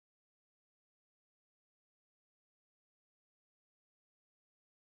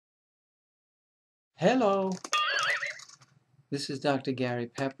Hello, this is Dr. Gary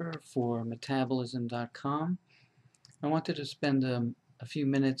Pepper for metabolism.com. I wanted to spend a few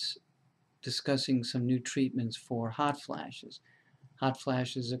minutes discussing some new treatments for hot flashes. Hot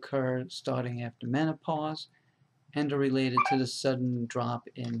flashes occur starting after menopause and are related to the sudden drop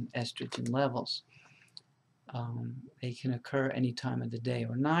in estrogen levels. They can occur any time of the day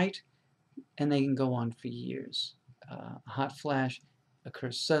or night, and they can go on for years. A hot flash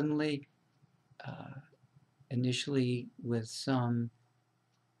occurs suddenly, initially with some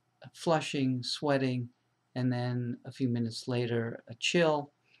flushing, sweating, and then a few minutes later a chill,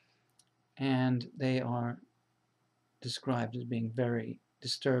 and they are described as being very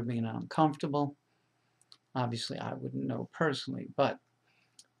disturbing and uncomfortable. Obviously, I wouldn't know personally, but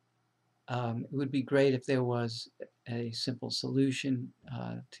it would be great if there was a simple solution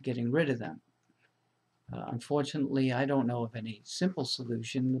to getting rid of them. Unfortunately, I don't know of any simple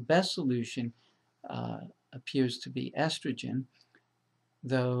solution. The best solution appears to be estrogen,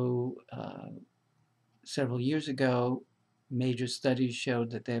 though several years ago, major studies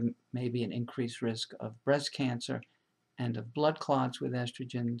showed that there may be an increased risk of breast cancer and of blood clots with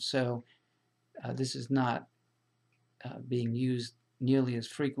estrogen, so this is not being used nearly as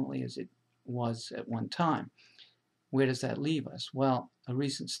frequently as it was at one time. Where does that leave us? Well, a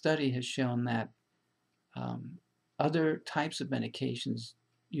recent study has shown that other types of medications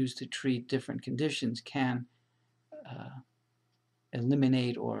used to treat different conditions can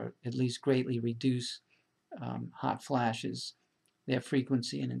eliminate or at least greatly reduce hot flashes, their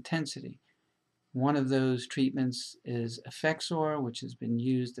frequency and intensity. One of those treatments is Effexor, which has been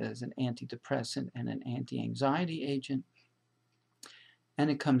used as an antidepressant and an anti-anxiety agent, and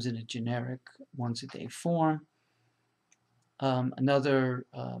it comes in a generic once-a-day form. Another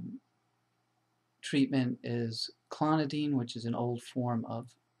treatment is clonidine, which is an old form of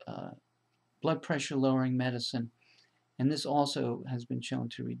blood pressure lowering medicine, and this also has been shown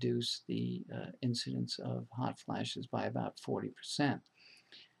to reduce the incidence of hot flashes by about 40%.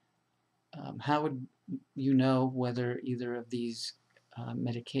 How would you know whether either of these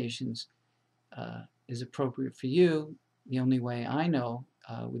medications is appropriate for you? The only way I know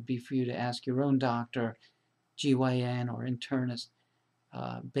would be for you to ask your own doctor, GYN, or internist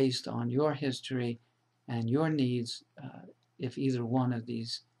based on your history and your needs if either one of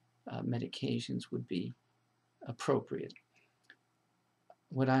these medications would be appropriate.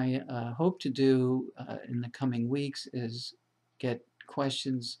 What I hope to do in the coming weeks is get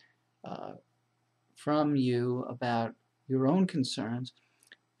questions from you about your own concerns,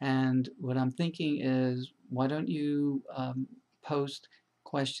 and what I'm thinking is, why don't you post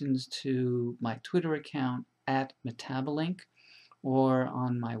questions to my Twitter account at Metabolink or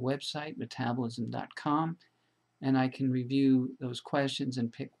on my website metabolism.com, and I can review those questions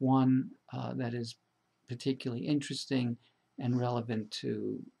and pick one that is particularly interesting and relevant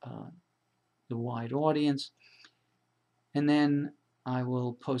to the wide audience, and then I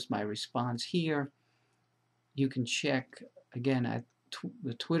will post my response here. You can check again at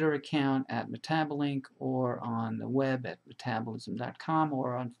the Twitter account at Metabolink, or on the web at metabolism.com,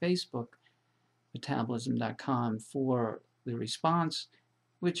 or on Facebook metabolism.com for the response,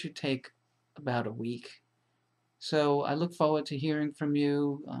 which would take about a week. So I look forward to hearing from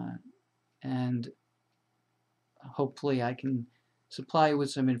you, and hopefully I can supply you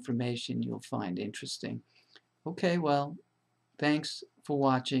with some information you'll find interesting. Okay, well, thanks for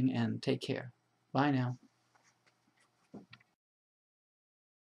watching and take care. Bye now.